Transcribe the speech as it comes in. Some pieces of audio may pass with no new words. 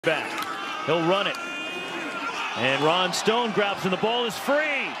Back. He'll run it. And Ron Stone grabs him. The ball is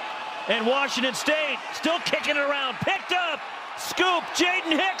free. And Washington State still kicking it around. Picked up. Scoop.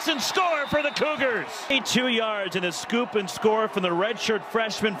 Jaden Hicks and score for the Cougars. 2 yards in a scoop and score from the redshirt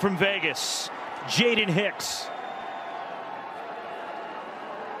freshman from Vegas, Jaden Hicks.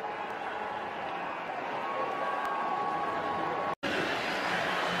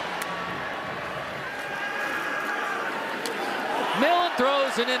 Millen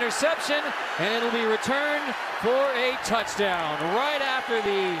throws an interception, and it'll be returned for a touchdown right after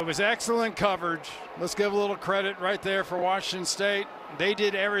the... It was excellent coverage. Let's give a little credit right there for Washington State. They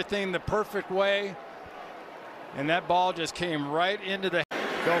did everything the perfect way, and that ball just came right into the...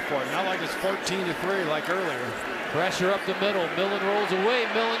 Go for it. Not like it's 14-3 like earlier. Pressure up the middle. Millen rolls away.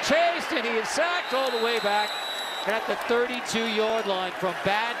 Millen chased, and he is sacked all the way back at the 32-yard line. From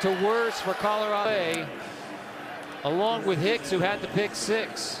bad to worse for Colorado, along with Hicks, who had the pick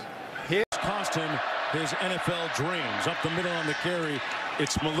six. Hicks cost him his NFL dreams. Up the middle on the carry,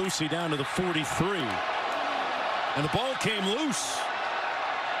 it's Malusi down to the 43. And the ball came loose.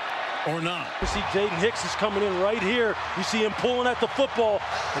 Or not. You see Jaden Hicks is coming in right here. You see him pulling at the football,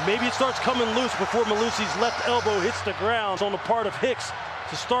 and maybe it starts coming loose before Malusi's left elbow hits the ground. It's on the part of Hicks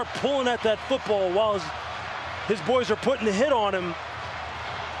to start pulling at that football while his boys are putting the hit on him.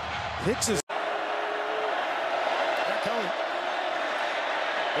 Hicks is...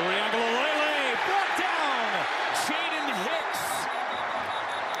 Brought down. Jaden Hicks.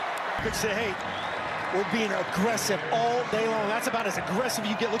 Could say, hey, we're being aggressive all day long. That's about as aggressive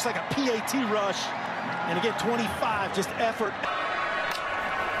you get. Looks like a PAT rush. And again, 25, just effort.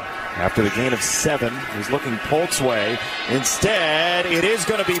 After the gain of 7, he's looking Polk's way. Instead, it is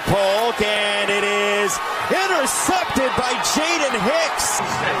going to be Polk, and it is intercepted by Jaden Hicks.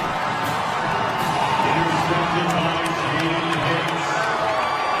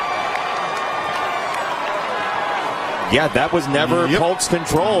 Yeah, that was never Polk's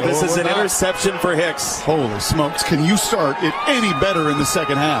control. This is an interception for Hicks. Holy smokes. Can you start it any better in the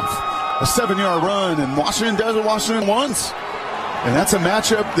second half? A 7-yard run, and Washington does what Washington wants. And that's a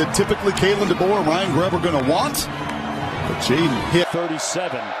matchup that typically Kalen DeBoer and Ryan Grubb are going to want. But Jaden hit.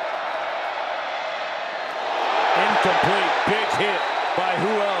 37. Incomplete. Big hit by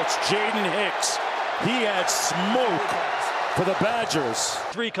who else? Jaden Hicks. He had smoke for the Badgers.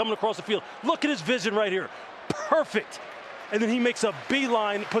 3 coming across the field. Look at his vision right here. Perfect. And then he makes a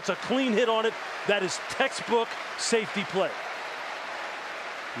beeline, puts a clean hit on it. That is textbook safety play.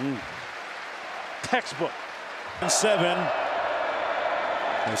 Textbook. 7.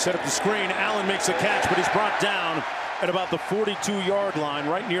 They set up the screen. Allen makes a catch, but he's brought down at about the 42-yard line,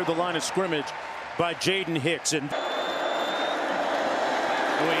 right near the line of scrimmage by Jaden Hicks. And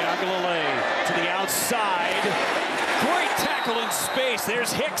Uyagalele to the outside. Great tackle in space.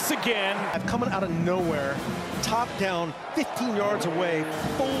 There's Hicks again. Coming out of nowhere, top down, 15 yards away,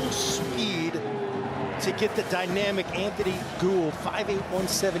 full speed to get the dynamic Anthony Gould, 5'8",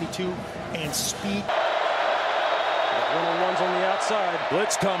 172, and speed. One-on-ones on the outside.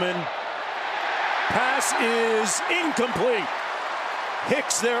 Blitz coming. Pass is incomplete.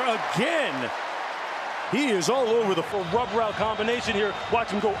 Hicks there again. He is all over the rub route combination here.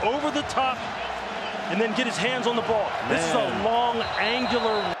 Watch him go over the top and then get his hands on the ball. This is a long,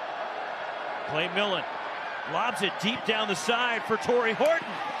 angular... Clay Millen lobs it deep down the side for Torrey Horton,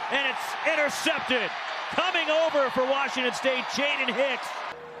 and it's intercepted. Coming over for Washington State, Jaden Hicks.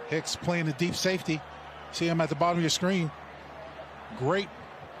 Hicks playing the deep safety. See him at the bottom of your screen. Great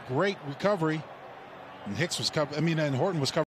recovery. And Hicks was and Horton was covered.